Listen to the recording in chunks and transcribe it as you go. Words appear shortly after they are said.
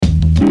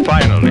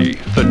Finally,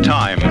 the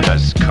time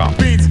has come.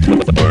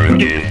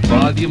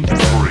 Volume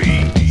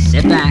 3.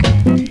 Sit back,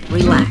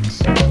 relax,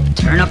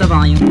 turn up the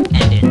volume,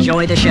 and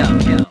enjoy the show.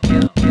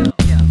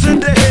 To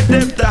the hip,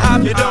 dip, the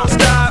hop, you don't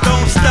stop,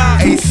 don't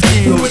stop.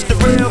 A.Skillz with the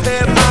real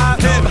hip hop.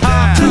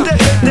 To the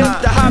hip,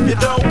 dip, the hop, you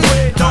don't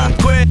quit, don't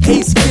quit.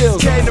 A.Skillz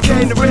came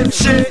to rip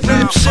shit. To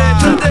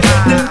the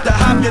hip, dip, the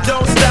hop, you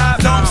don't stop,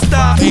 don't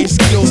stop.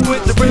 A.Skillz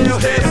with the real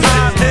hip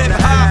hop.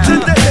 To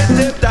the hip,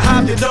 dip, the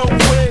hop, you don't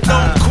quit,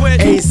 don't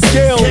quit.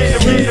 A.Skillz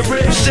came to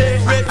rip shit.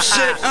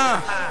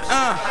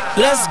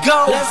 Let's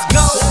go.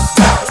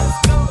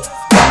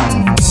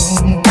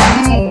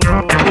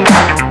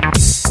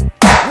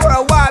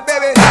 Worldwide,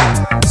 baby,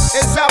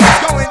 it's how it's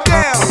going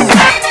down.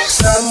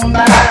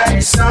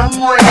 Somebody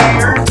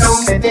somewhere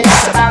told me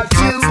this about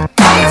you.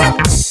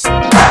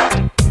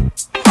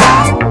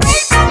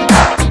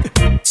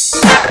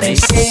 They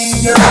say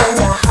you're a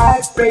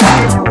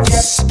heartbreaker, you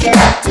just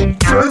can't be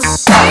true.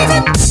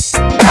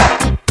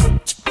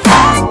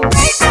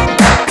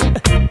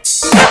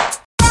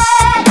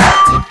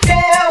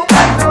 Care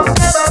what those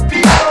other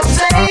people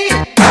say.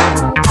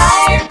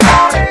 I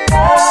wanna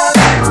love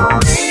you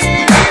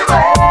anyway.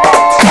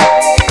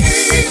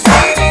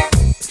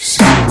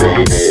 See,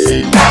 baby,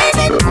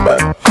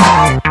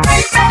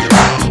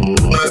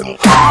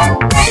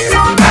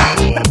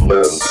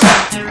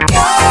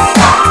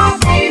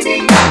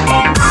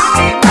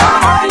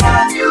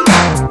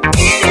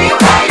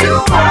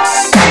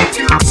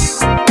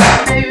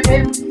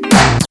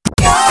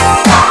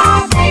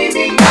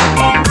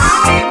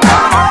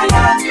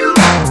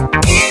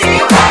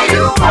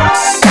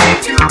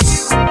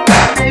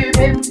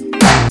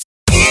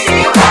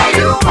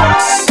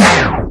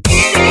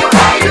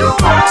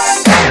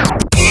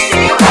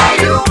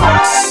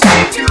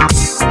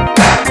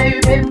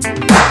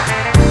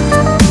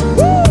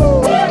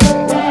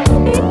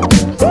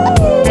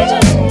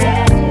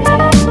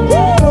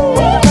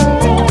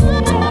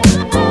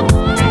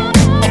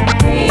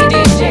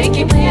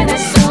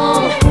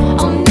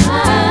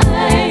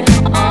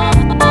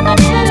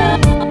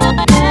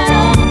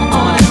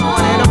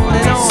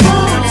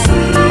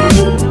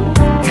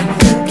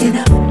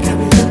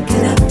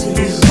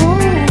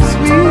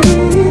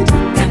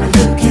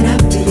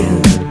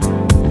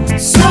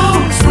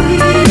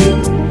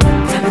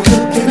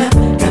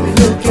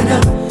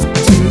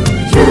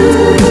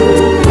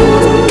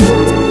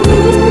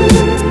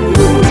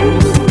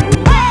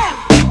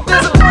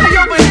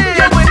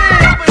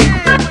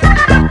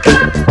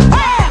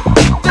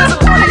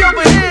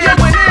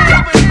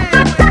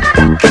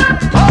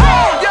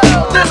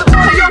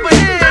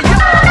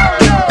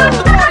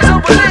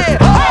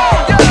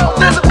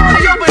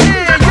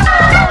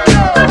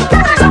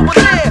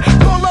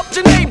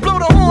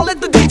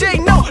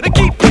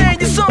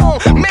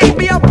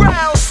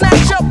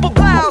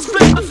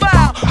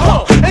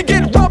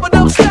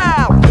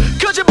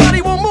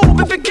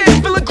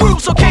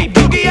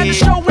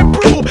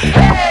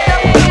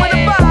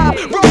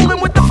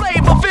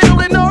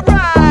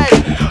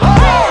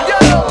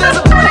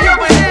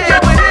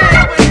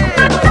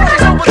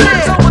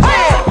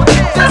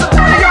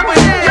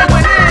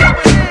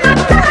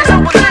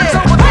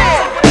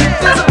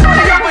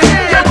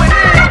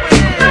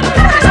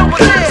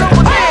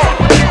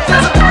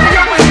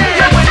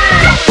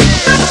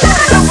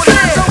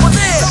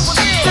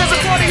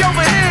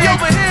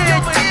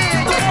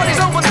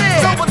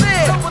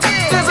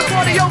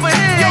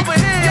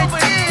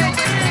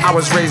 I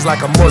was raised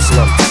like a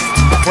Muslim,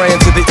 praying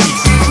to the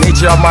east.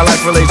 Nature of my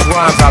life relates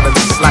rhymes I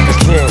release like a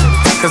cannon.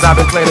 Cause I've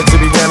been planning to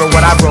be ramming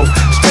what I wrote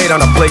straight on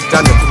a plate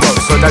down the throat.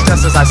 So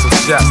digest as I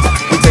suggest,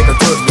 we take a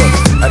good look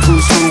at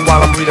who's who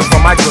while I'm reading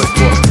from my good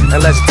book. And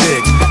let's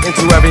dig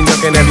into every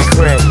nook and every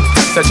cranny.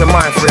 Set your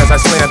mind free as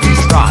I slam these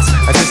thoughts.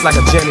 And just like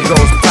a Jenny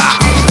goes pow,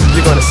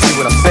 you're gonna see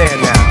what I'm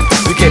saying now.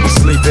 You can't be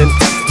sleeping,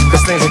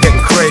 cause things are getting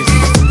crazy.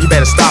 You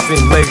better stop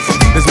being lazy.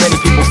 There's many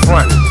people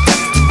fronting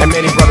and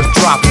many brothers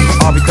dropping,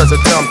 all because of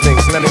dumb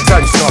things. Let me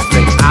tell you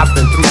something, I've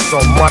been through so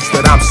much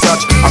that I'm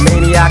such a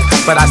maniac,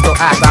 but I still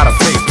act out of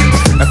faith.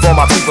 And for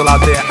my people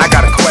out there, I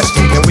got a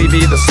question. Can we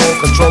be the sole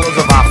controllers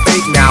of our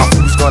fate now?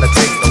 Who's gonna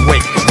take the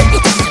weight?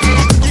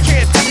 You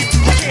can't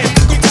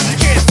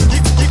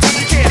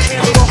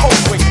handle the whole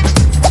weight.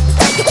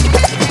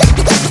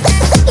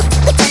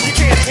 You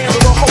can't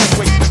handle the whole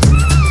weight.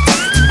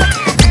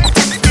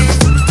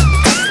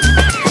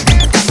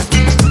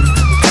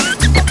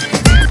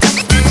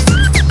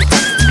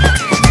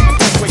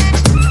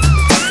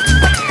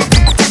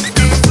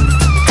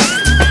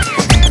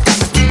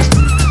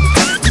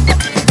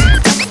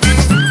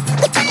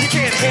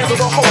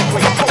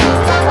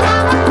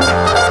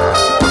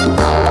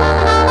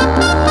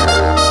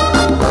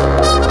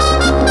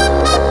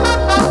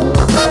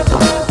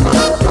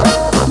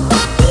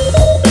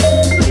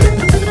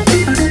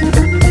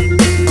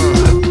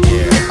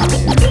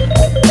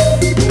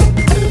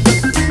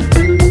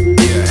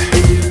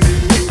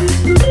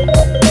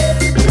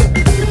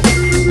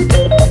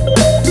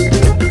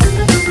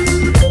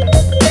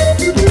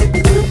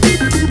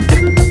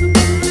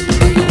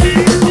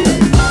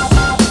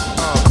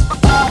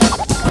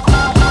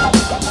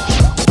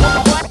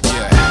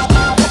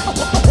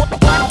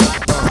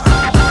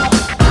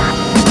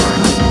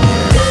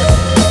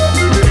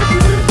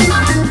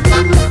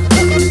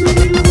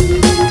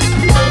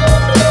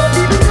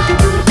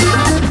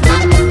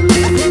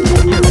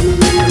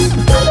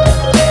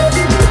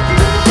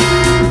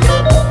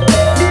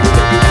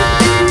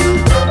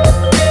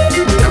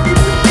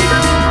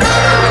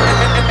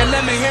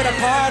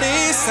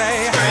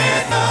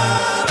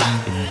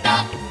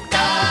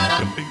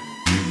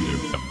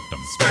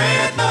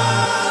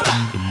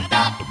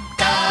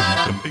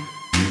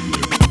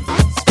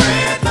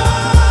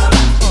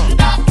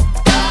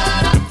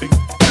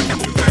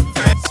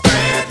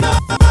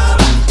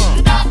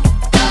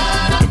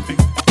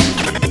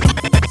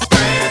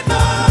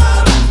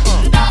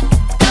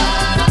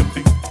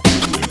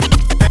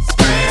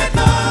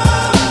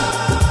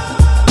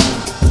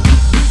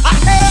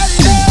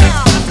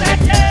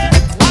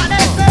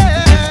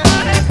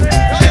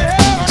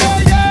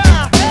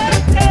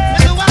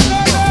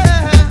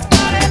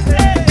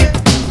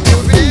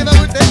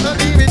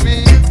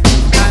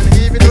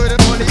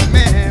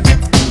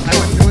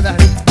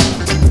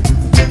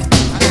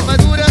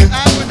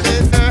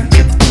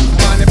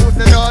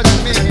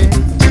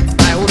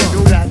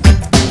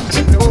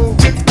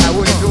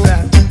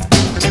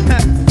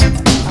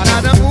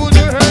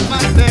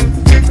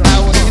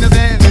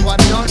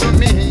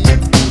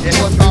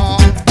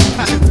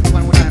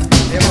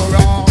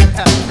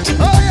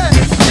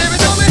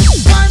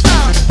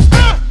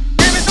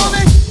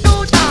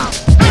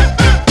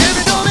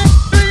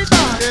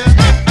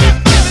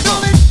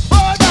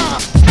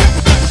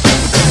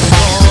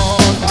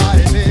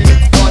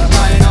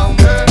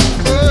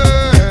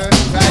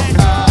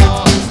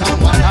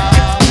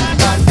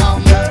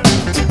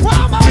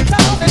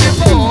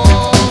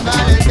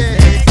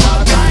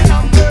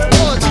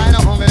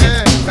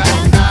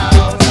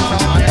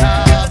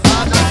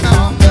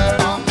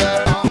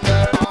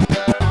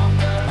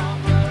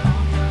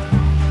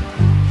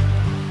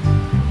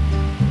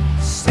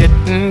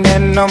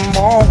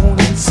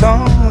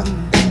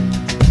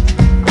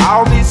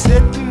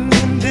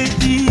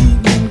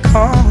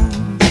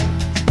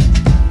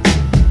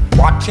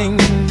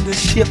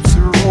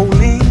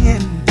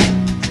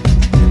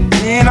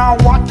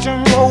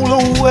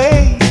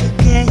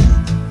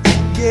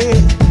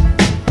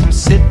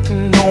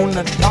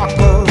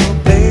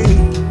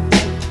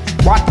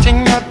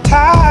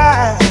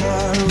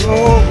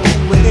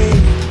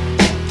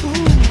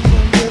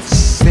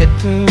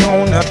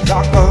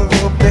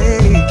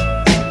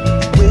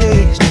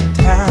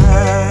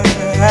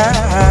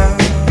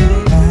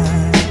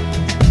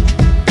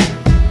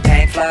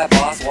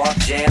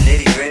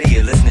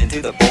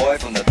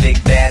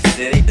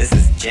 This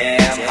is jam.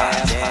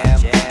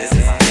 This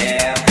is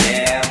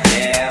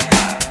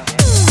jam.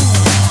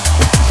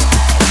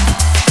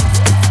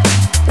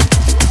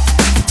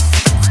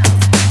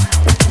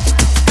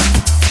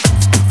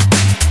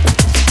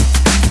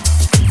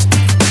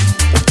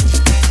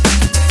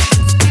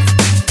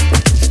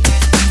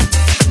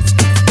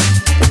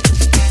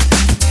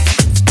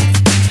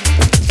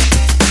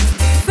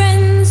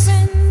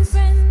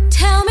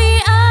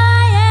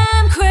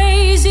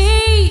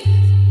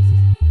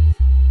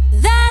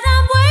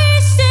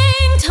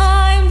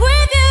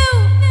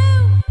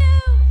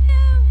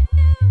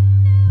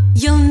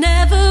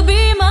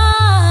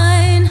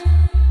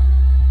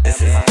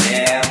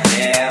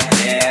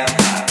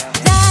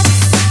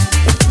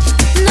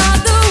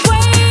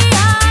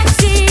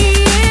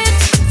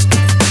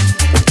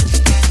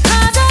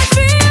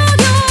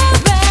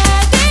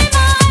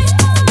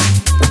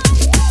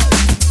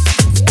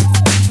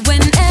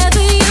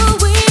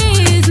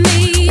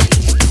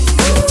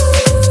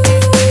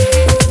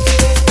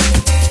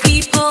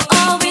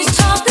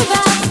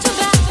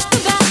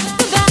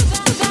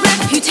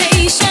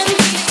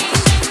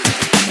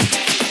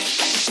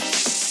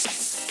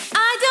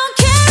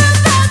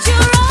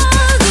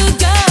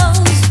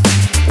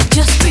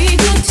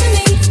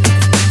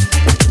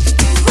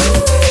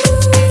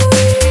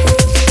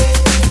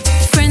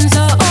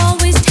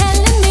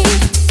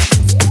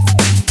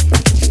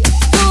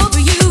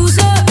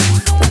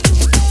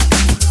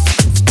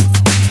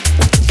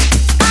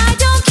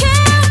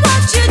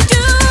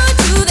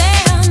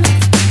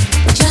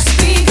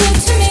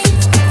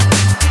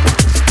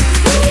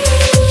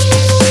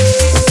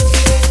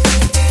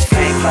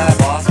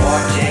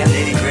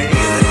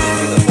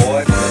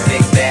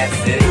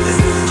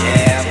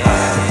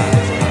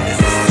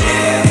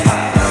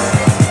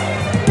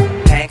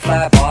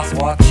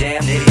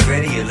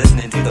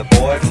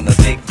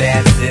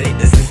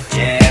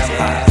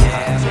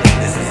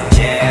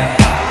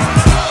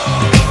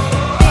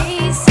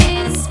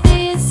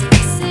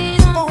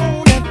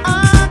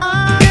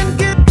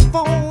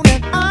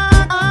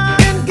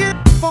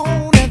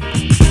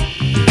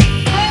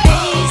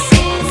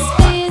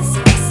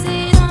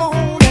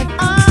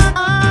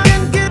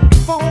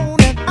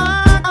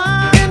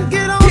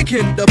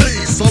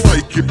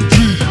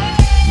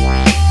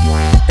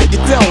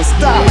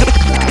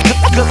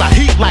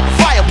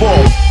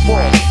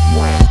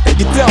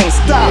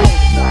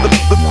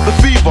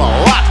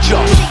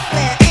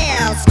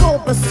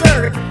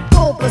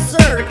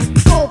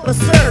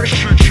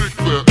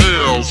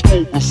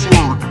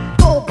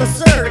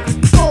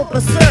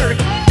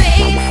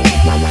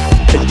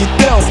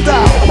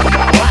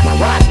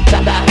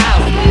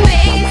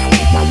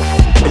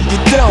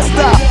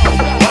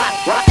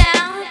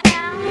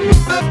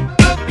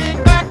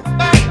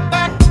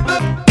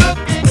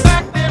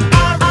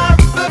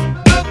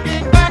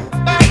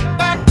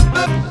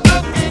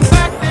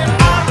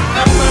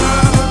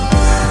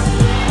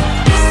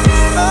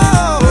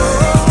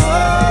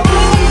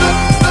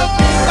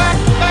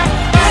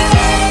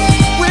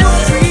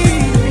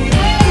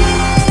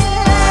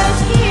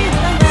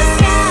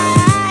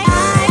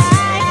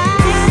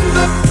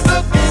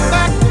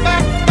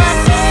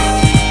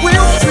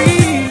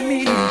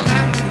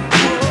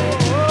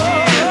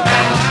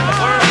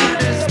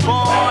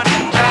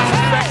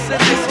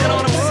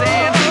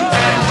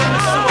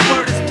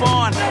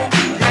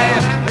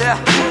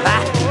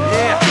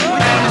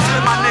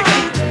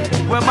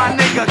 with my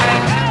nigga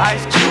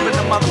A.Skillz in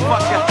the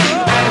motherfucker.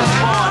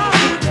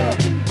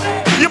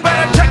 You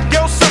better check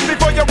yourself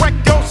before you wreck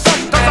yourself,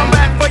 cause I'm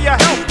bad for your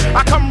health.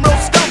 I come real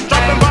stealth,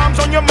 dropping bombs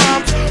on your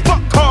moms.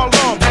 Fuck call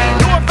on.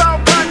 You a foul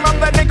crime, I'm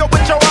that nigga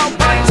with your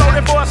alpine. Sold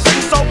it for a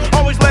six, so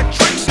always let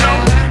tricks know.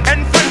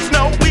 And friends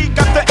know we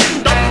got the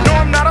end up. No,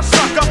 I'm not a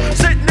sucker,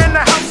 sitting in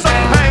the house of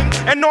pain.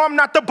 And no, I'm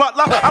not the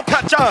butler, I'll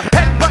cut ya,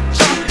 head butt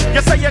ya.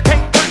 You say you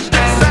can't touch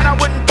this, said I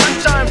wouldn't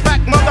touch ya. In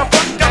fact,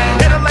 motherfucker,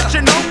 it'll let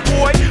you know,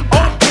 boy.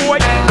 Oh boy,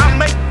 I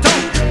make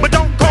dope, but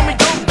don't call me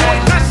dope boy.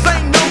 This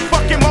ain't no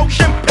fucking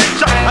motion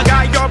picture. I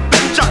got your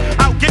picture,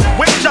 I'll get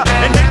with ya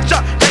and hit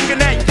ya, taking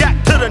that yak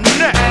to the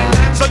neck.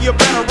 So you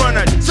better run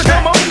it. So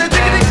come on and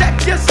diggity check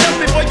yourself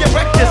before you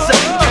wreck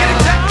yourself. Diggity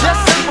check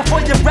yourself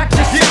before you wreck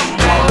yourself.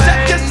 Check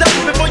yourself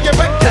before you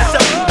wreck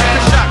yourself. The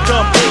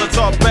shotgun bullets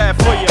are bad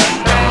for you.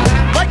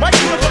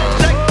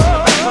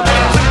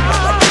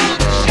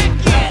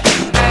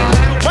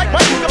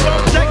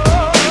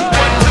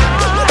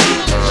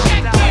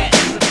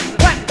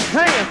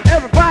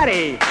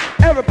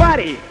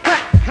 Everybody,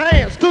 clap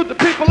hands to the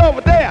people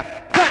over there.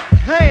 Clap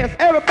hands,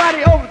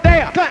 everybody over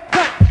there. Clap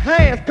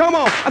hands, come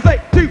on. I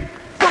say 2,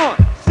 4,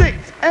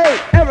 6,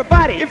 8.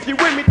 Everybody, if you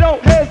with me,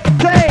 don't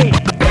hesitate.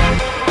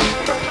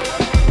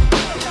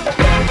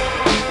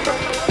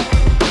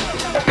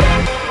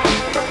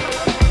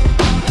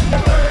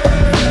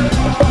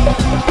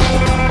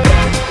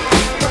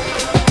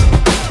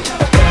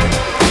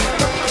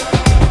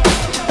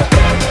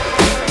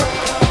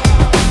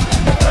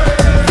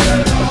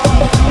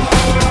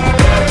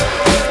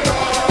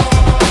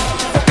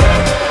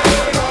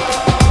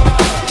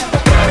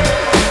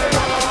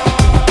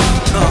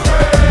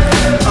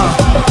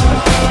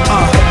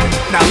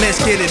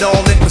 Get it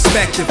all in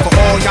perspective. For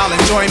all y'all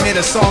enjoyment,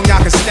 a song y'all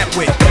can step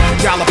with.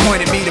 Y'all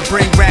appointed me to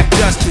bring rap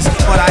justice,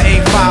 but I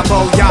ain't 5-0,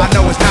 y'all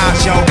know it's not,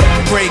 yo.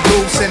 Grey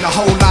Goose and a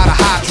whole lot of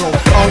hydro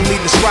only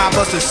describe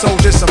us as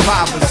soldier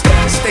survivors.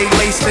 Stay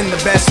laced in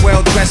the best,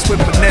 well dressed with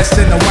finesse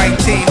in the white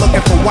tee,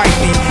 looking for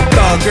wifey.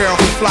 Thug girl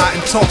who fly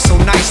and talk so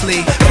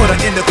nicely. Put her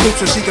in the coupe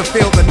so she can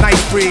feel the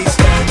nice breeze.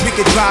 We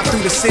can drive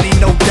through the city,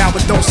 no doubt,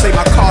 but don't say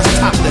my car's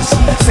topless.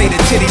 Say the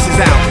titties is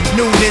out.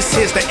 Newness,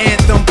 here's the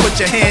anthem. Put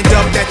your hand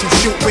up that you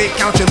shoot with,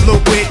 count your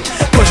loot with.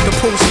 Push the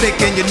pool stick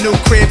in your new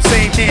crib,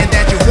 same hand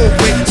that you hoop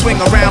with. Swing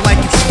around like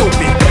you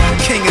stupid.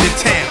 King of the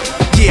town,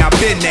 yeah, I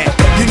been that.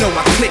 You know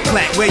I click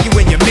clack, where you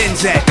and your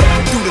men's at?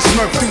 Through the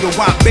Smurf, through the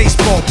white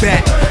baseball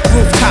bat.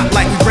 Rooftop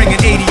like we bringing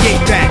 88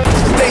 back.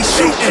 They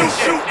shooting.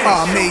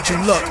 I made you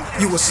look.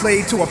 You a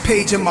slave to a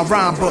page in my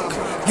rhyme book.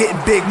 Getting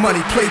big money,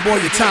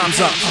 playboy, your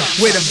time's up.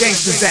 Where them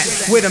gangsters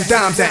at? Where them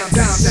dimes at?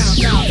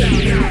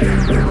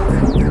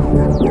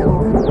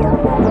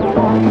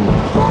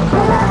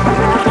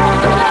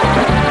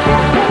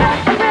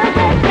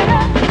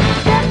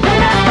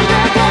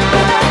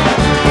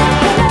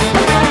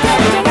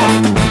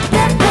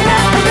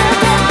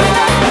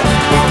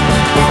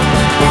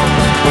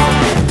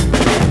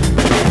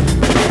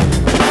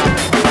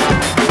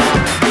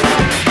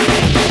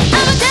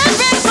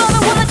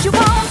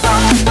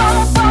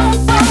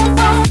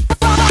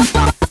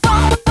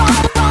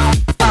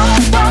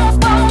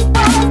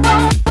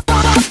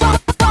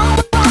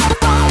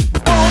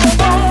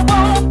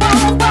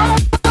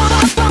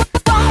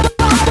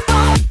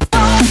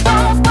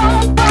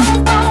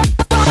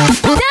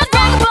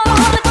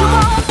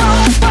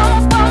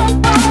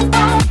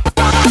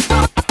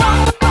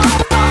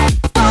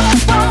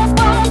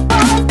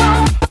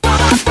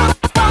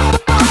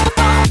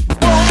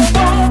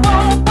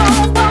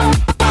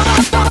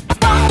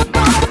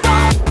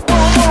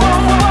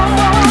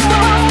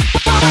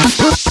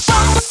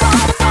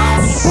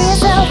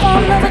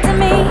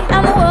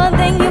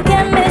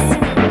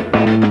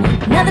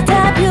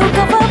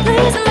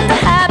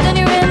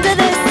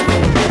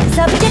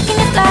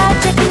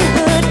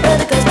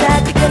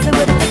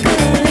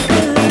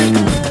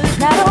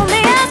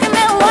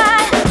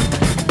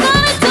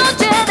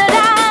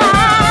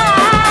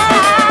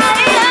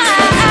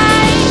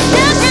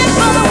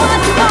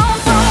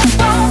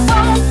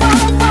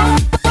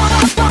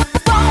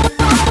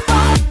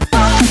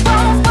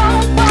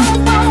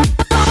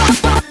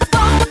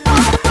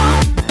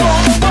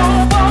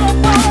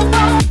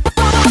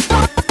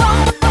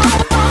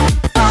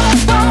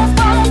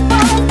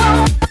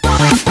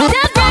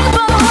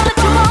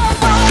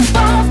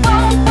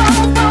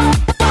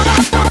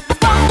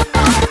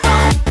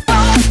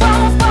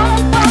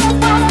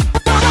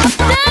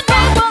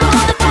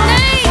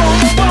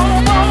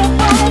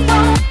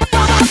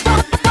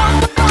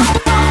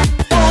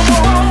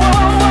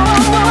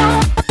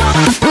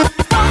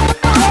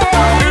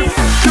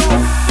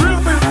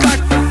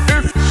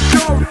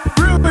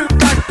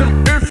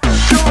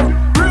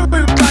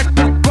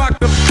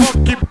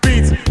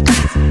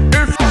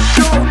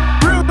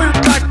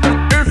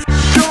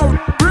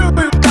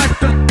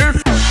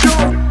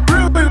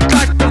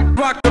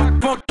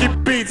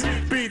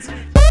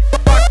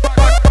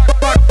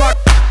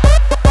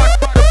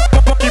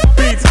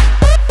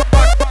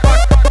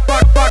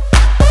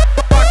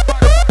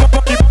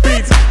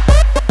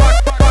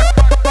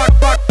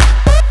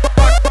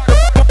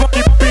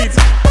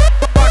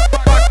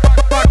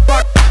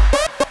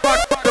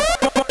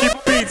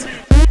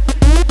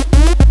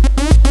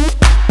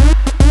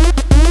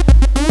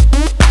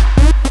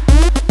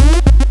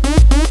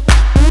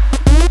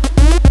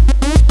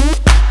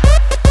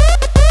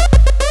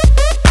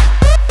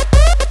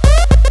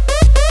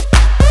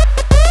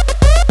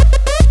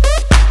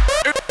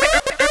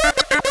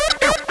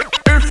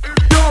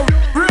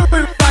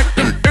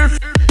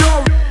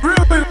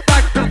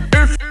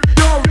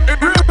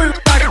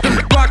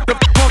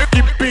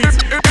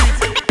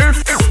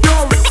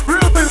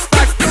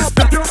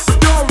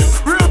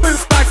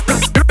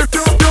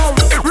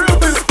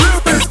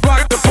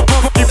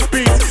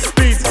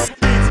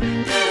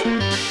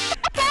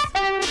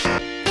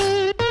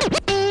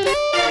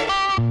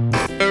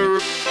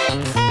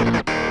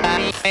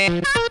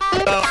 Baby.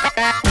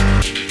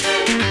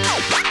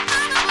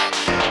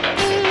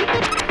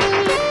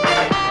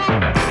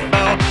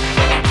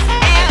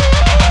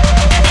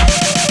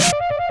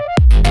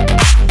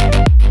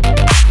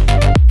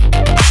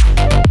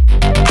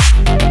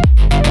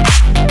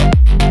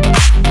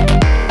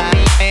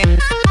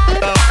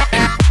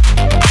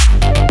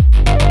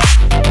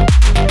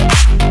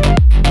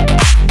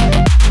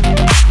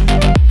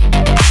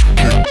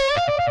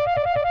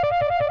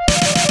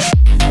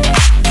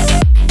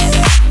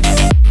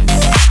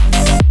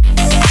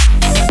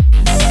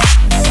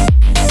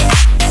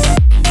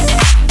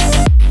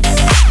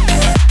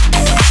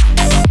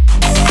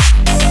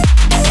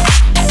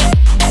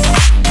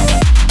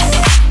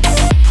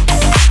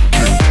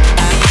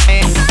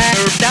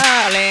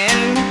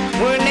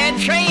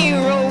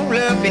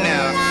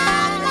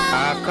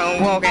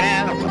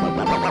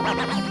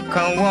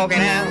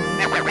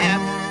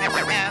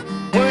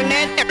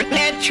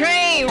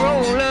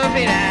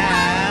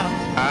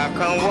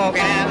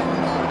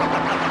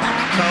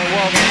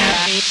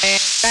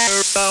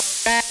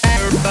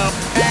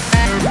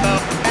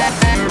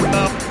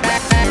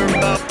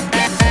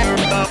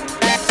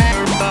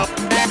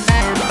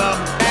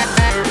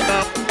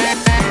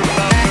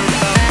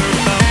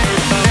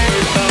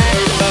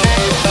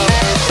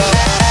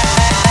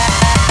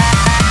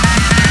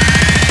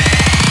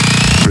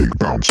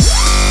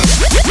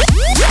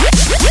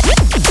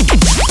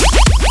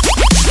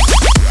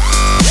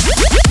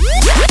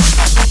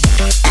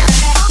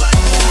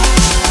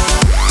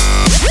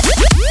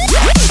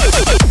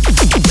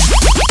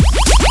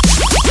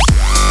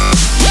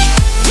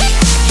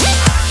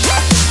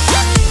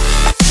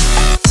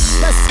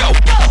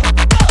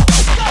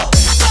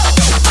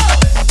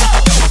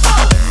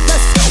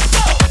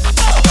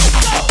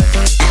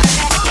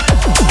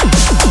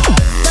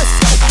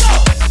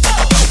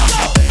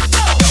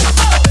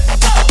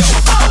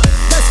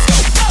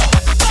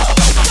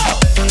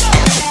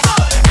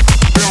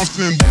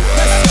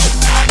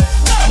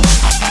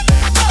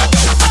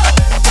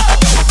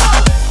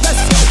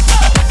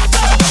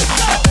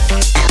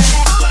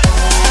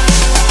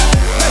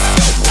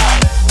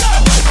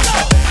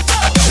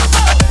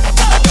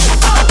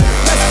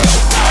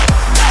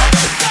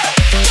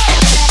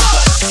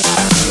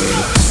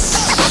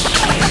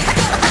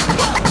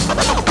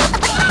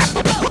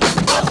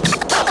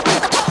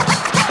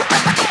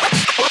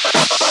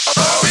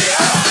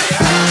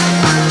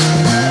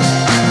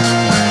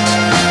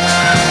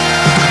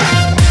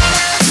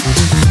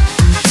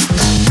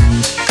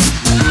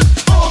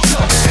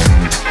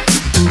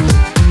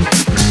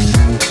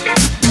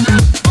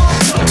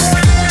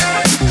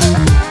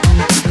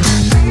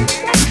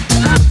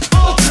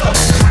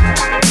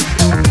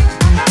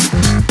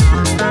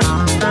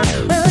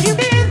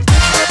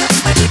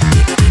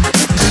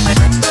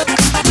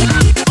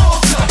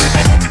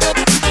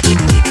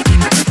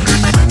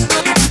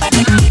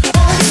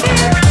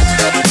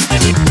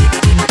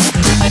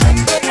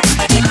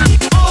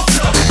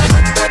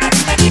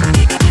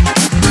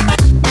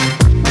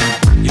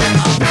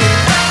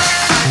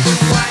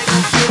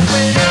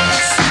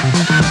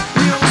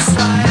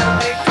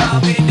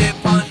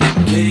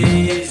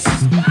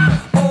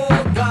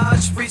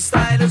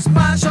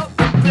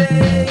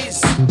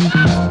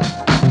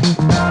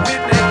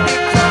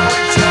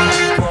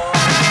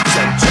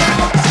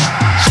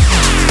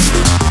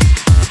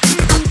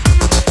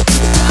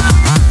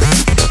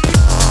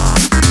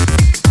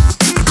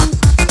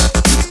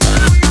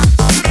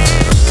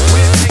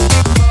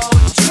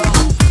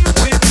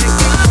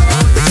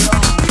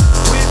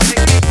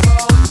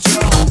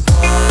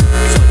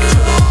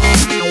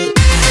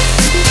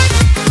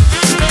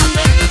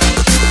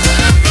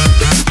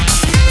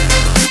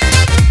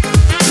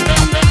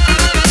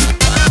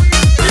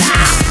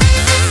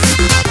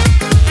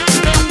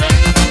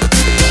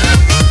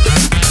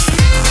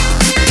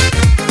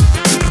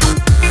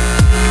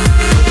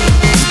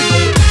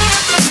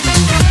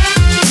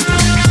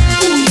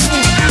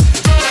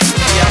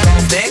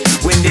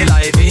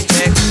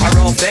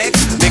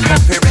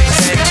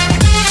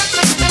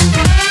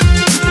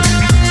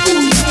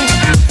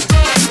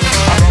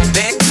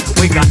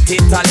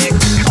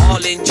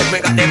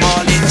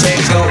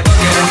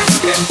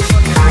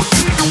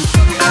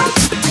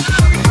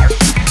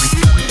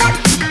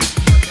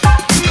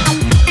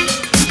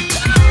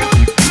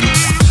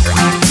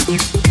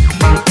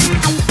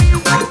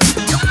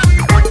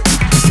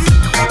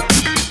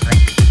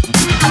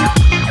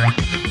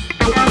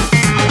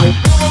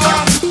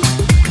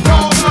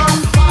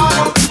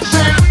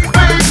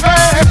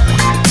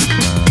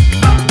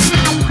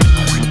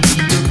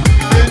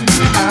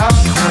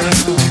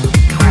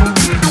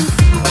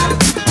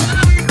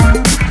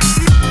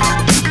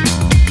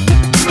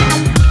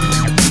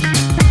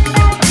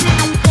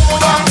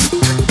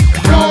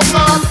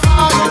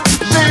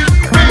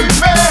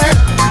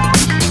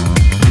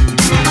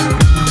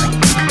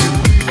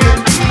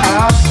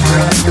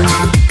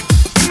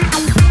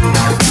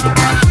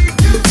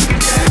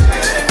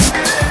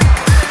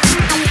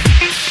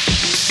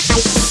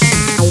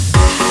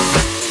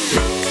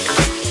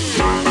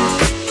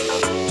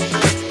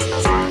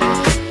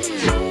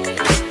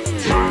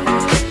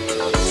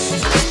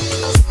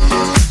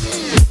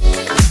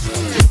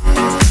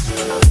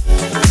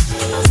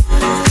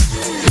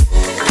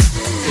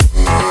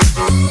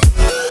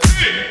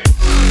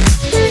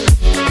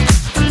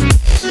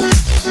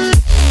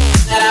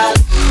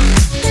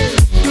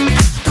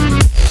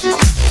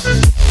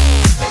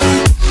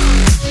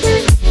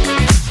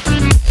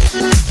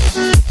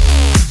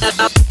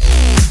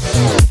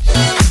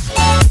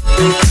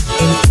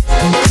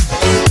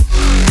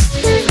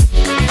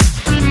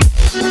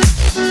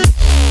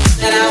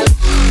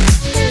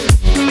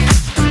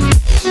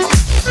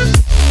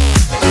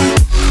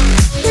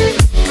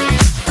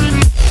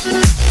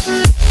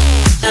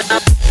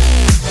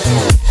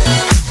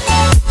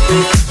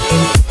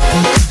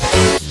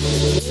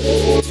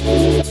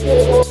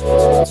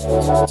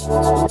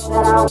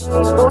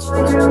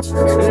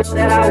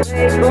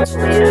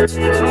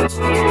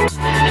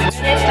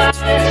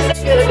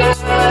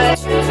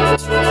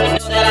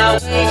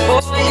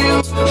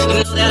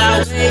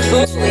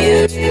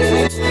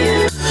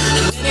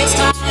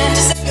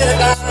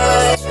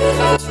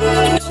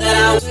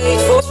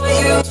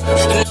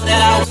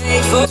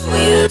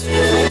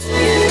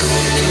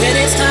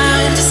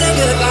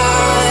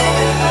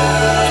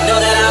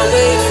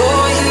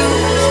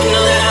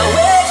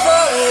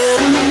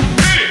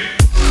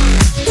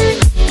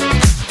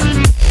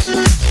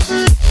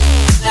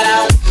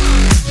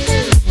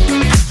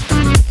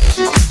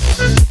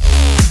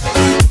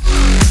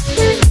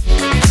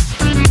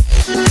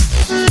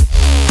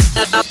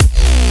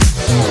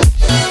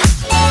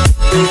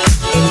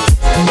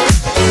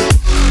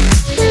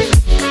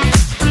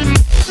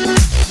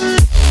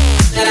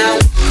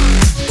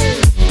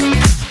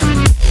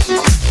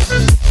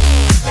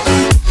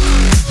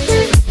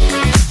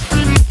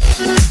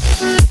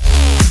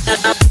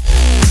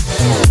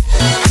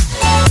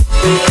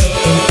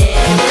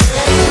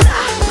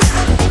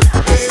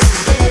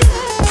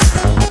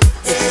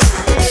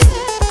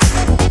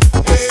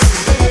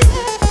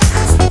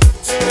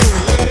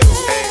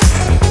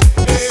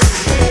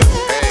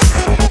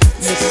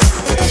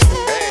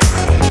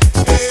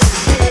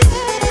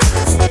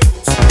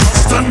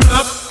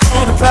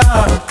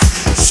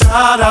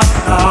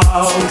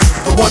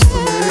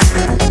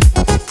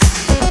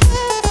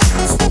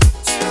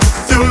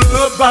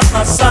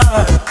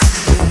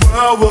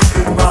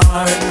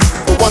 mine,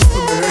 the one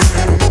for me.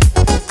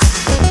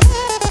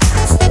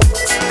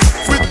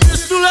 With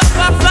this new love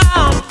I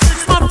found,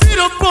 takes my feet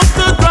up off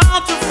the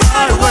ground to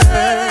fly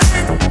away.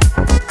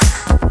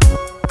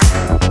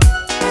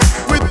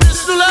 With this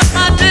new love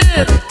I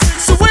did,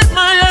 takes away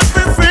my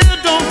every fear,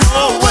 don't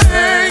go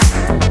away.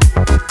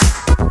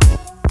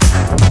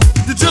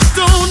 You just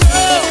don't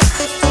know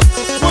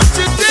what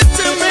you did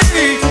to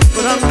me,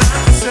 but I'm not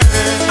the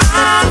same.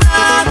 I'm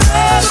not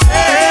the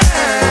same.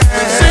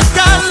 Since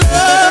I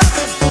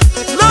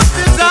love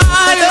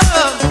desire,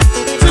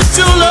 since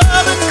you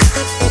love it,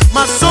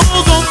 my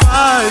soul's on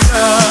fire.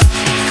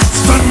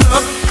 Stand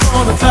up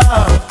on the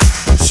cloud,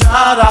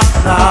 shout out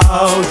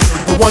loud,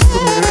 you're the one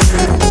for me.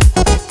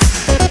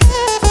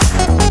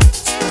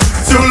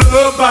 Since your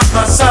love by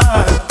my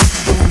side,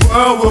 the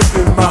world will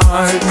be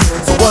mine,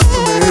 you're the one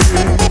for me.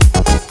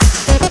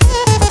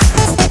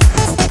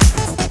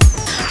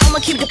 I'ma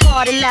keep the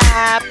party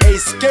live.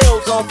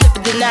 A.Skillz on flip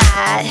and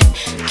deny.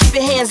 Keep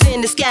your hands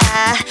in the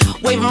sky,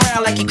 wave 'em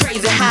around like you're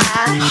crazy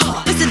high.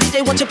 Listen,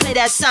 DJ, won't you play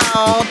that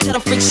song? Tell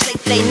them freaks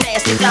shake they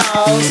nasty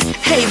dongs.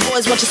 Hey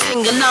boys, won't you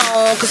sing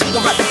along? Cause we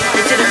gon' rock the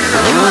party to the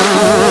early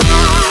morning.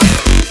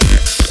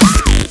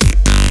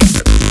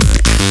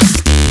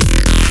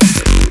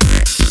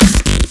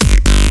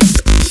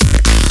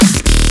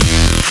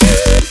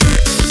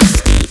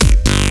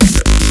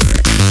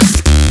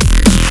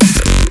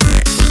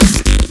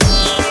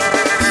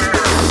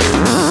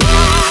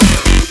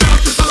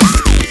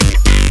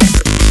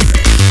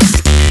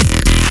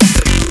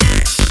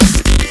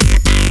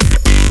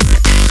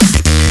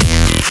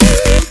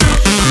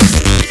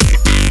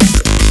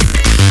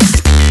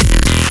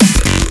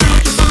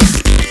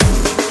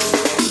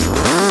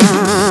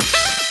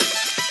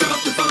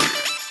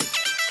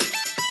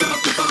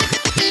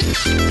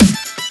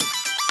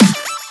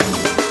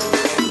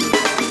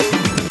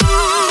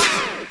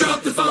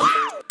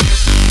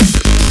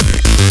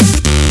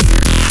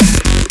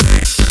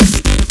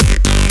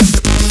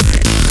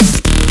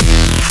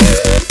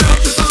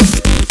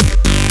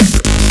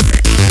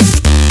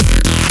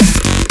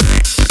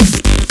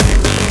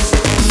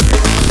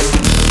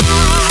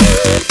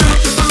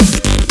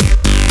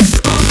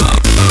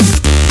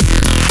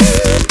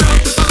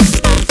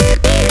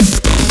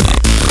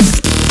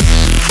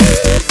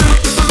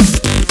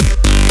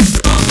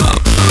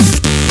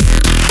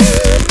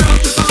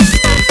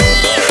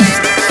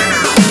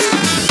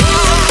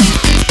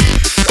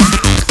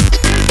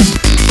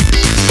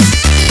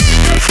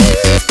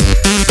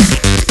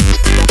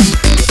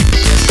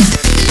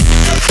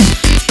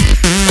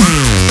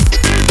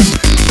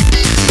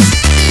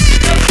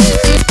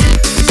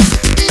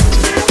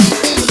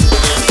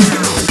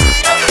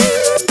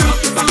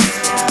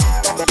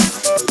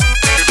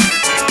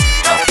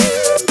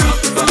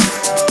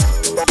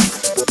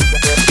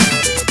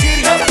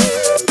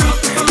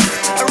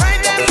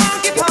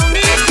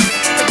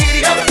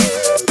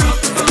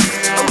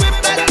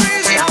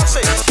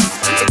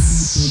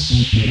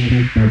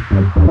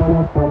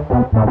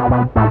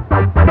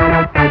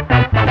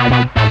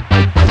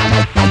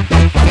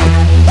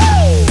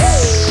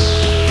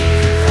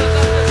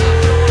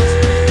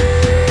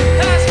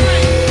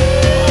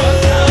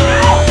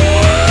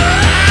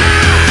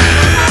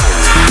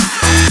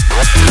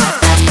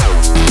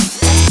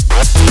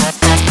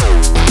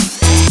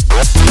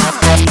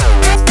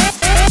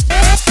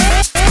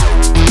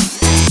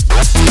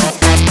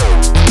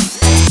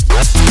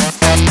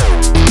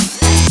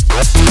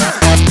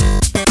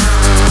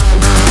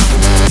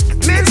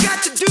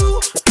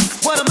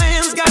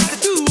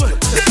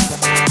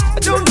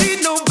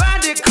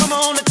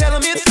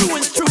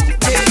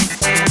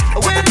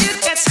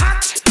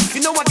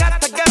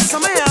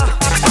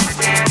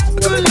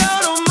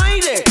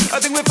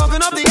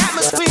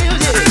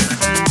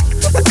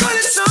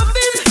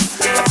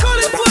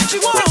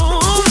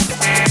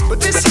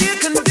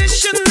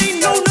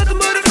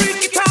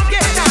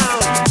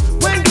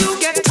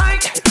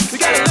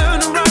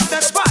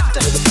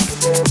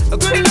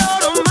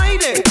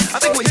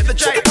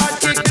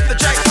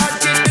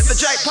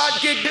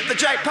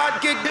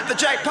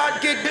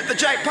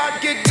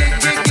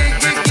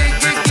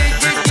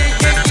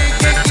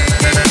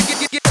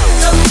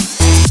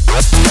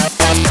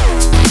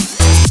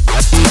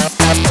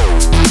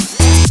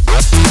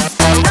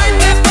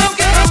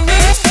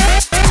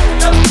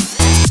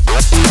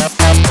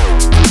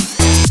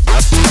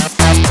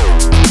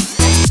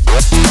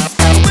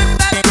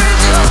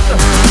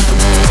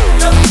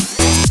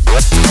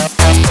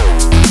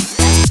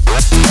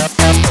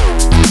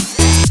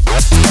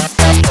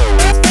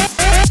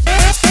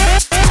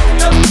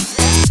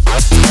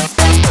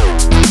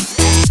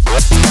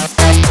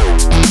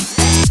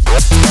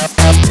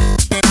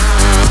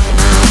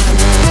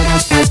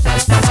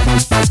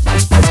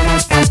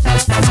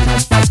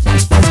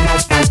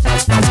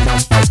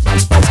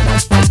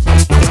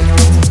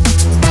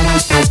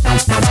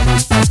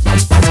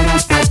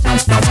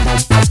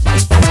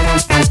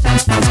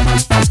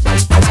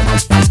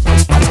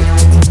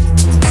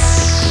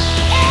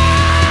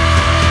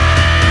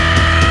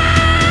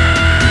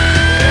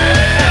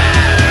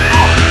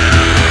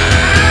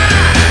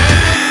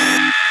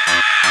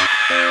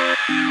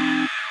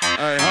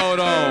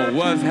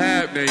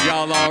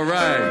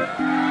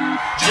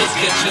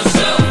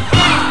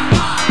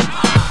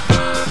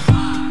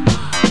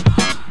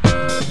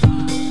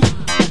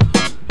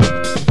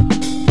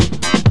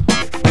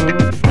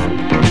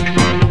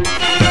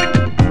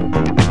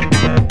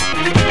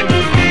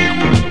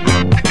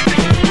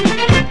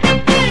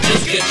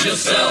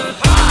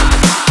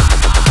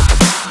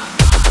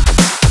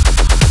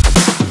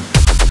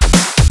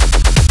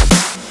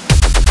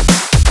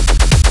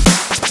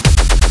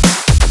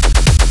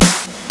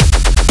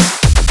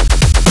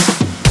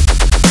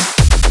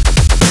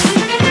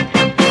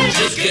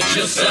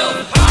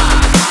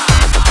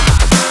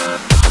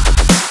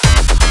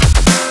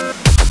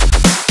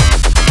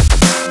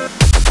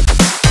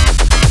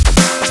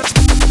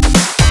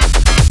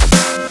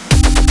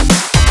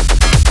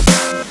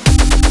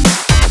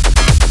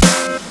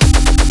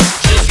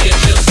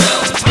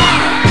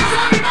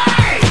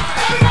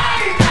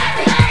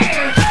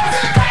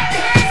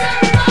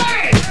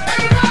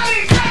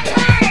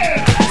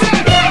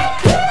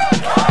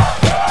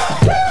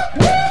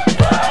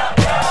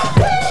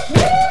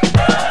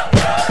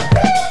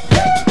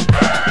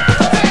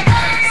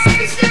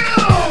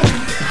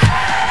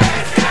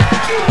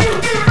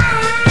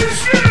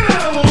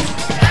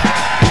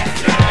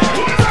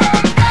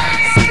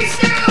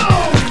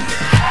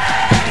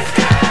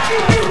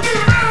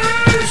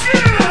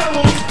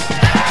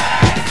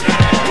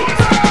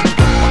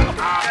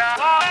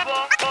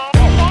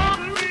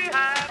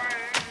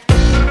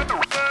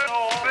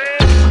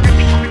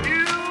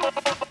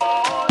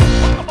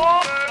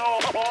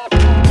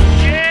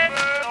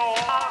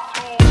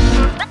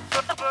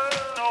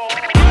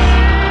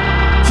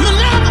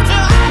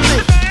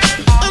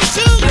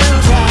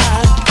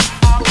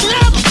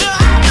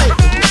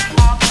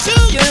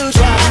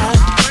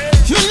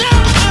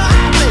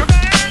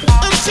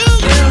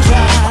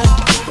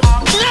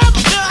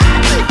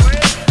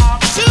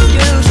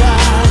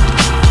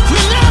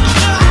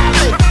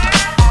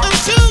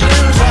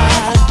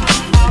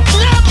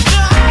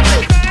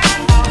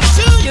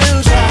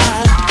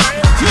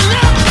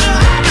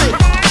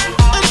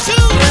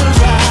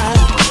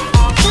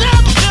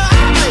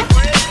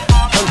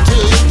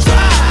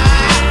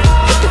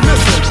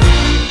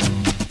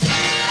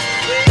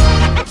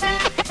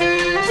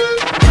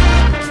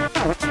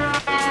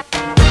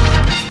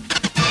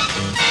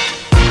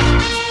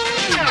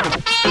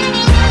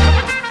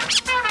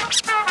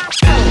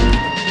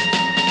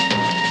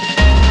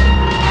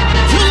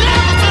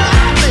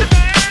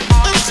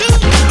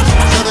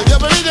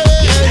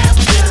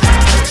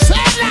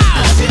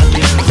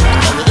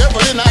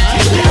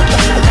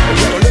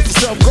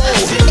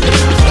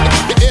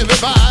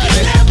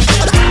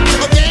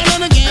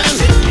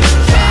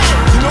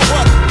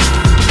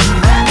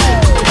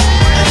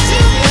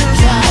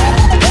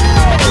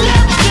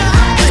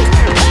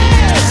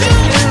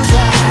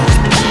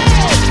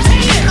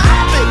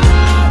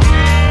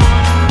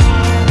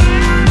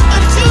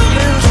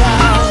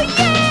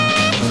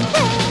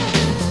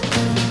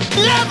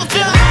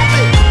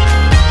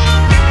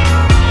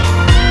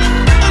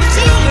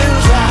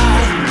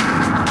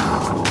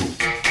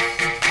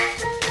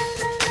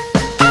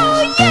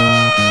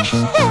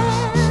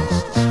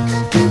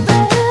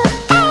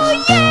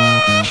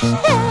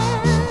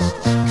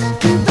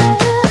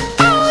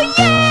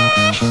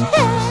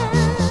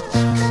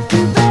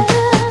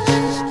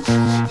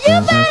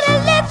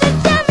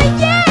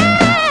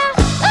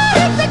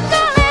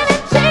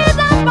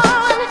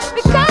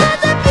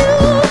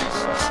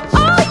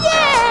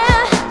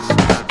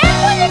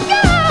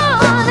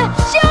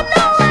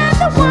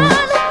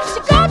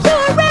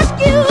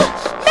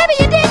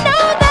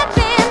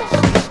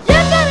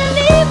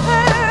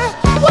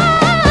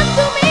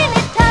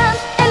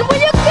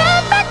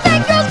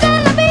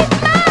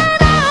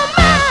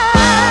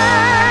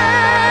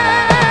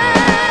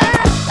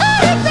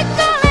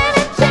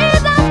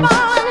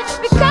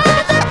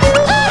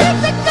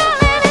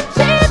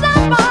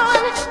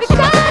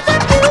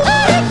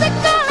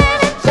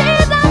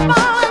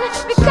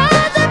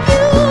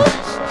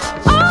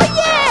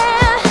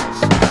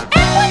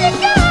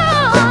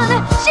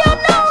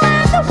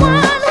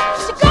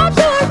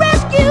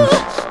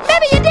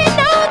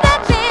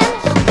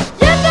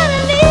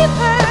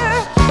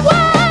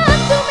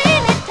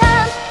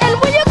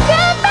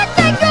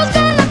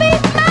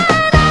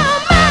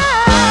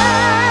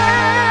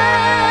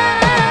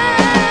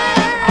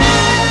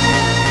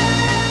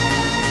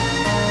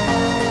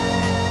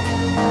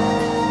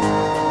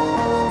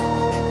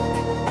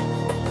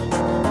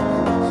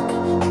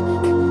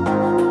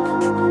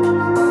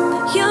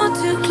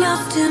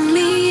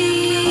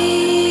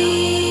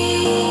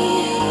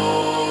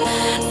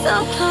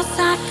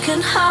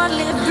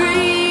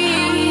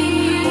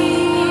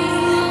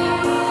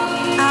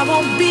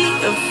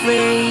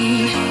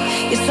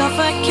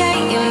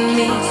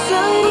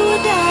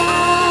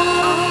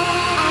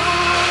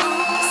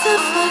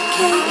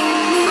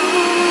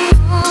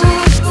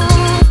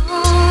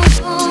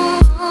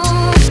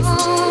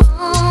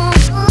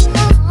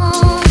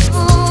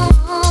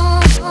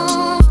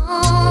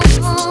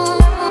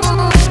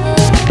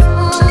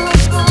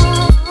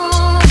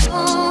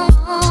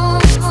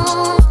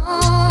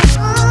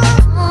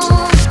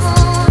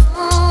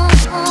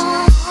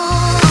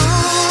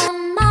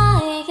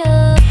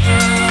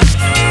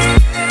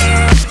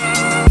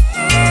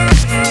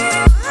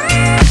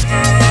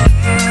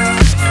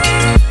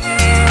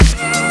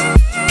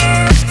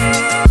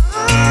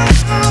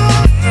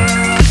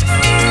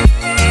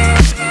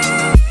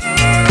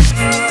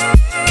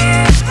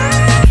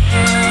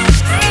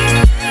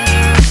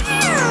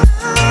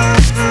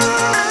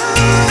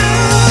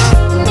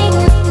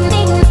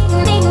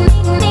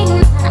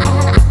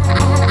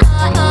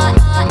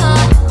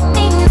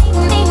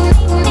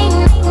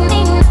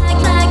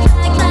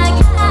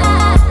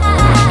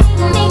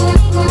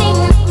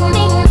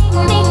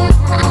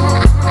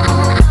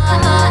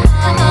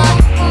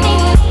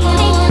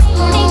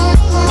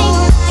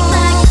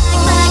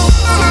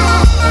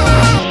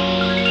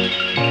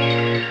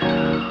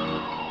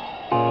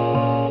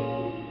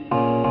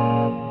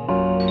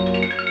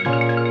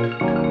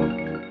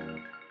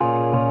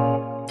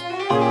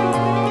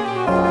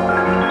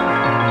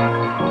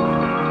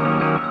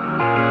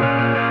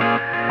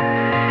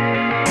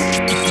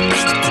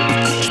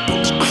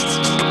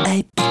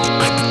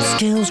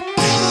 A.Skillz